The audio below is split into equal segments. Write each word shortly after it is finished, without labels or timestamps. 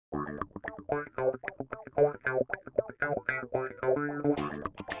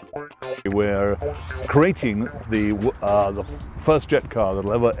We're creating the first jet car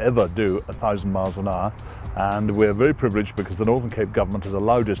that'll ever do 1,000 miles an hour, and we're very privileged because the Northern Cape government has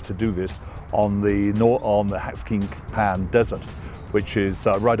allowed us to do this on the Hakskeen Pan Desert, which is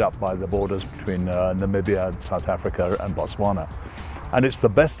right up by the borders between Namibia, South Africa and Botswana. And it's the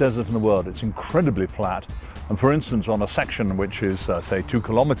best desert in the world. It's incredibly flat. And for instance, on a section which is, say, 2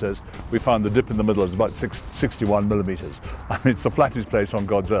 kilometers, we found the dip in the middle is about 61 millimeters. I mean, it's the flattest place on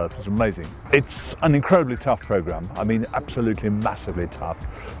God's earth. It's amazing. It's an incredibly tough program. I mean, absolutely massively tough,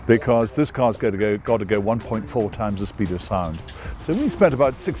 because this car's got to go 1.4 times the speed of sound. So we spent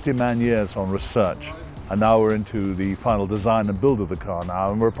about 60 man-years on research. And now we're into the final design and build of the car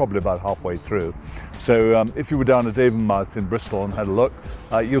now, and we're probably about halfway through. So if you were down at Avonmouth in Bristol and had a look,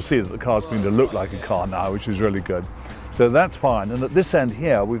 you'll see that the car's beginning to look like a car now, which is really good. So that's fine. And at this end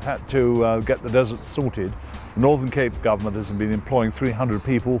here, we've had to get the desert sorted. The Northern Cape government has been employing 300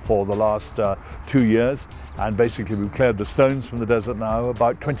 people for the last 2 years. And basically we've cleared the stones from the desert now,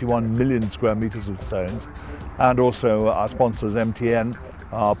 about 21 million square meters of stones. And also our sponsors, MTN,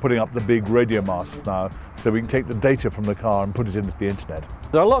 are putting up the big radio masts now, so we can take the data from the car and put it into the internet.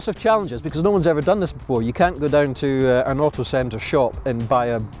 There are lots of challenges because no one's ever done this before. You can't go down to an auto centre shop and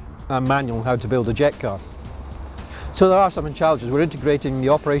buy a manual on how to build a jet car. So there are some challenges. We're integrating the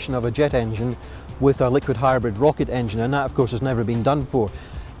operation of a jet engine with a liquid hybrid rocket engine, and that of course has never been done before.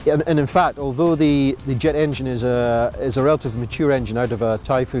 And in fact, although the jet engine is a relatively mature engine out of a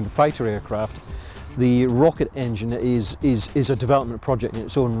Typhoon fighter aircraft, the rocket engine is a development project in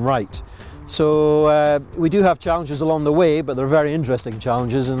its own right. So we do have challenges along the way, but they're very interesting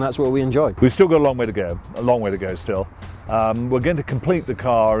challenges, and that's what we enjoy. We've still got a long way to go still. We're going to complete the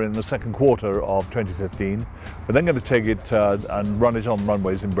car in the second quarter of 2015. We're then going to take it and run it on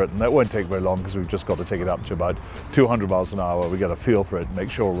runways in Britain. That won't take very long because we've just got to take it up to about 200 miles an hour. We get a feel for it and make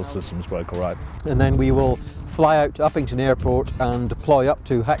sure all the systems work all right. And then we will fly out to Uppington Airport and deploy up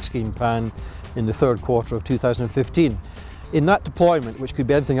to Hakskeen Pan in the third quarter of 2015. In that deployment, which could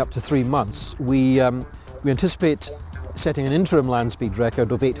be anything up to 3 months, we anticipate setting an interim land speed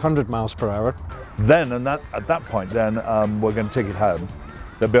record of 800 miles per hour. Then, at that point, we're going to take it home.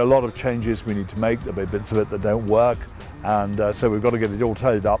 There'll be a lot of changes we need to make. There'll be bits of it that don't work, and so we've got to get it all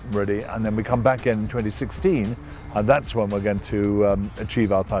tidied up and ready. And then we come back in 2016, and that's when we're going to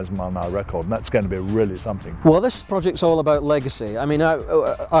achieve our 1,000 mile an hour record, and that's going to be really something. Well, this project's all about legacy. I mean, I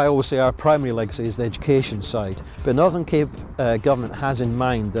always say our primary legacy is the education side, but Northern Cape government has in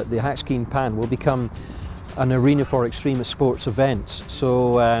mind that the Hakskeen Pan will become an arena for extremist sports events.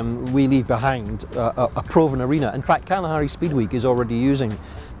 So we leave behind a proven arena. In fact, Kalahari Speed Week is already using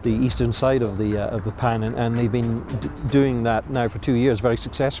the eastern side of the Pan, and they've been doing that now for 2 years very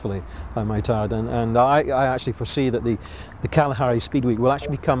successfully, I might add. And I actually foresee that the Kalahari Speed Week will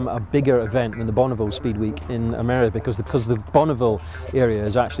actually become a bigger event than the Bonneville Speed Week in America, because the Bonneville area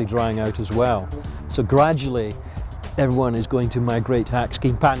is actually drying out as well. So gradually everyone is going to migrate to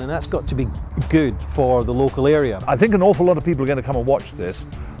Hakskeen Pan, and that's got to be good for the local area. I think an awful lot of people are going to come and watch this.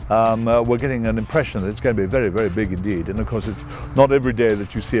 We're getting an impression that it's going to be very, very big indeed, and of course it's not every day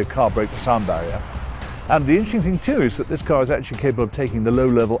that you see a car break the sound barrier. And the interesting thing too is that this car is actually capable of taking the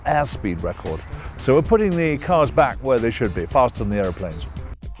low-level airspeed record. So we're putting the cars back where they should be, faster than the aeroplanes.